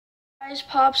Guys,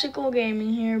 Popsicle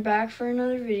Gaming here, back for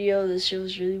another video. This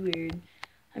feels really weird.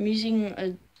 I'm using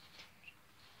a...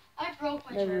 I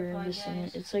broke my tripod,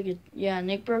 guys. It's like a... Yeah,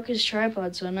 Nick broke his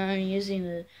tripod, so now I'm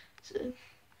using like a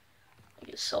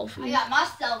selfie. I got my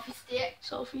selfie stick.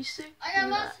 Selfie stick? I'm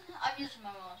using my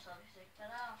mom's selfie stick, but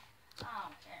I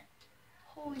don't care.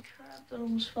 Holy crap, that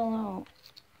almost fell out.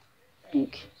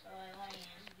 Okay. So I want to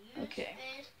use Okay.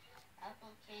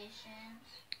 Applications.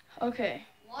 Okay.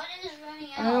 What is running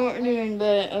out? I don't know what we're doing,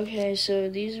 but okay, so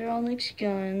these are all Nick's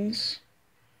guns.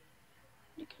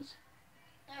 There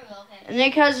we go, okay. And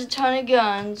Nick has a ton of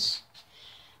guns.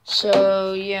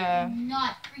 So, yeah. I'm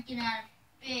not freaking out of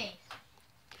space.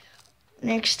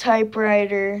 Nick's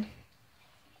typewriter.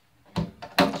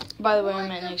 By the way,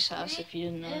 I'm at Nick's house if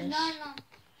you didn't notice.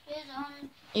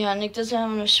 Yeah, Nick doesn't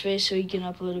have enough space so he can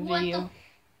upload a video.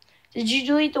 Did you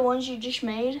delete the ones you just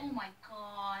made? Oh my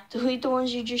god. Delete the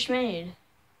ones you just made.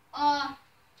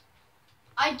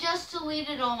 I just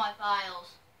deleted all my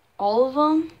files. All of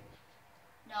them?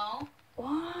 No.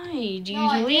 Why? Do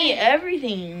you delete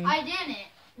everything? I didn't.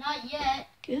 Not yet.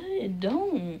 Good,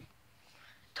 don't.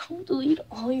 Don't delete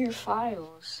all your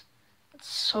files. That's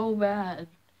so bad.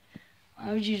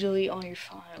 Why would you delete all your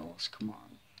files? Come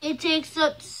on. It takes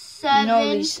up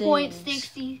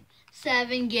 7.67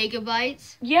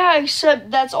 gigabytes. Yeah,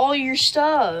 except that's all your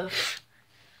stuff.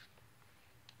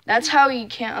 That's how you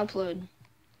can't upload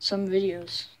some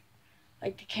videos.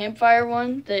 Like the campfire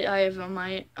one that I have on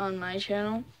my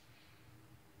channel.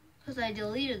 Because I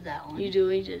deleted that one. You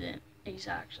deleted it.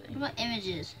 Exactly. What about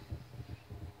images?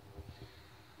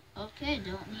 Okay,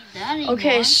 don't need that anymore.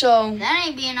 Okay, so that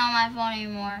ain't being on my phone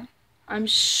anymore. I'm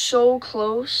so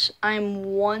close. I'm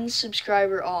 1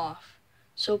 subscriber off.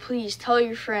 So please tell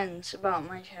your friends about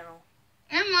my channel.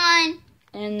 And mine.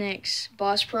 And Nick's,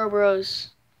 Boss Pro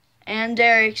Bros. And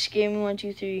Derek's Gaming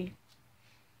 123.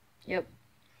 Yep.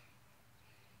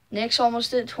 Nick's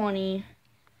almost at 20.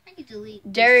 I can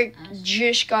delete. Derek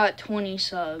just got 20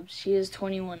 subs. He is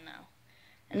 21 now.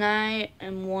 And I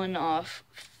am 1 off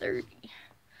 30.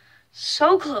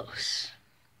 So close.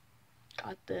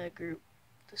 Got the group.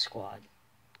 The squad.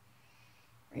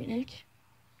 Right, Nick?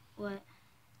 What?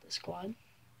 The squad.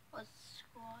 What's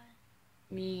squad?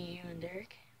 Me, you, and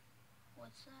Derek.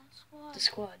 What's that squad? The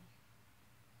squad.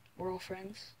 We're all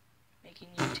friends. Making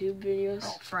YouTube videos.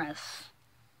 All friends.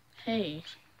 Hey.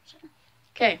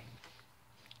 Okay.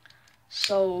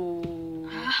 So...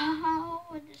 Ow,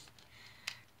 I just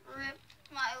ripped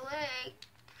my leg.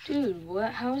 Dude,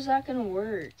 what? How is that gonna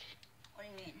work? What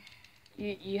do you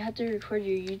mean? You have to record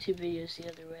your YouTube videos the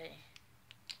other way.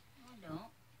 I don't.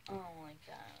 Oh, like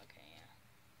that. Okay,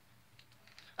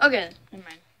 yeah. Okay, never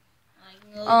mind.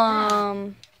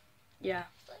 Yeah.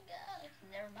 Like that.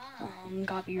 Never mind.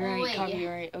 Copyright, Oh, wait,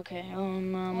 copyright. Okay,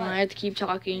 I have to keep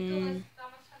talking.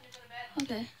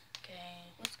 Okay.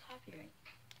 Okay. What's copyright?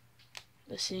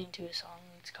 Listening to a song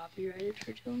that's copyrighted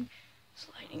for doing. This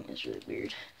lighting is really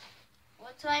weird.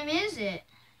 What time is it?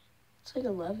 It's like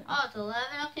 11. Oh, it's 11?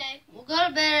 Okay. We'll go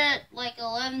to bed at like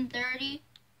 11:30.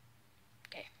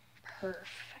 Okay,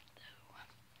 perfecto.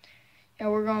 Yeah,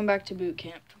 we're going back to boot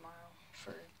camp tomorrow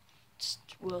for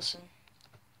Wilson.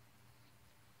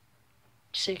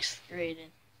 6th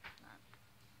grade.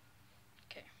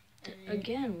 Okay.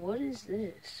 Again, what is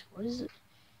this? What is it?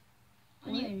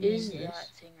 What is that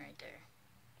thing right there?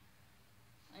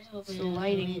 It's the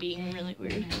lighting being really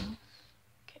weird.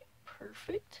 Okay,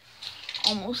 perfect.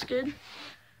 Almost good.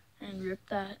 And rip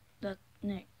that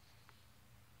Nick.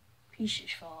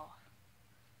 Pieces fall off.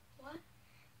 What?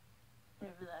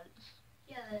 Whatever that is.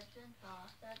 Yeah, that didn't fall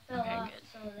off. That fell off, good.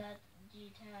 So that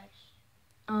detached.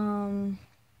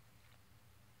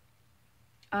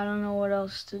 I don't know what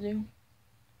else to do.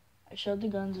 I showed the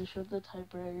guns, I showed the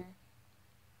typewriter.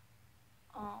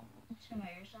 Show my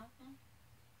airsoft gun?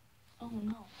 Oh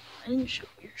no, I didn't show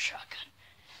your shotgun.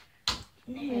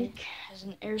 Nick has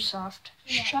an airsoft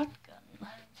shotgun.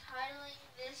 I'm titling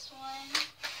this one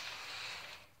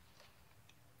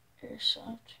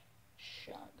Airsoft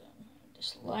shotgun.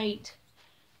 Just light.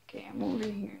 Okay, I'm over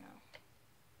here now.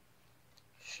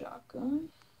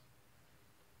 Shotgun.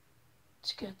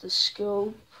 Let's get the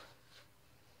scope.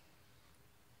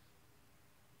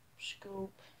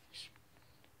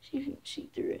 See if you can see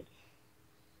through it.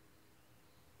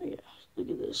 Oh yeah, look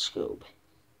at this scope.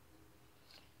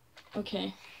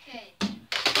 Okay. Okay. So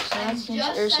I'm that's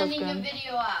just airsoft sending gun. a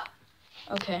video out.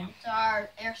 Okay. It's our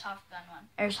airsoft gun one.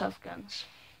 Airsoft guns.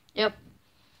 Yep.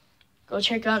 Go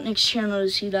check out Nick's channel to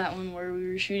see that one where we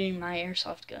were shooting my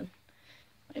airsoft gun.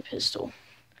 My pistol.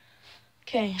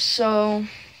 Okay, so...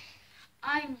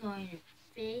 I'm going to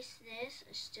face this.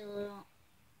 I still don't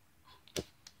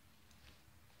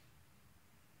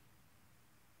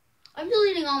I'm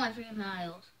deleting all my freaking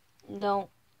files. Don't.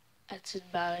 That's a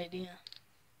bad idea.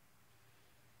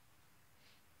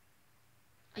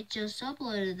 I just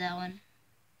uploaded that one.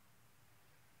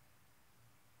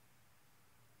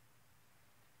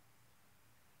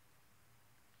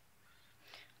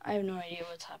 I have no idea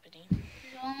what's happening. These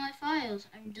are all my files.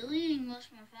 I'm deleting most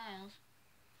of my files.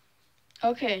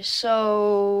 Okay,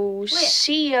 so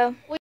see ya.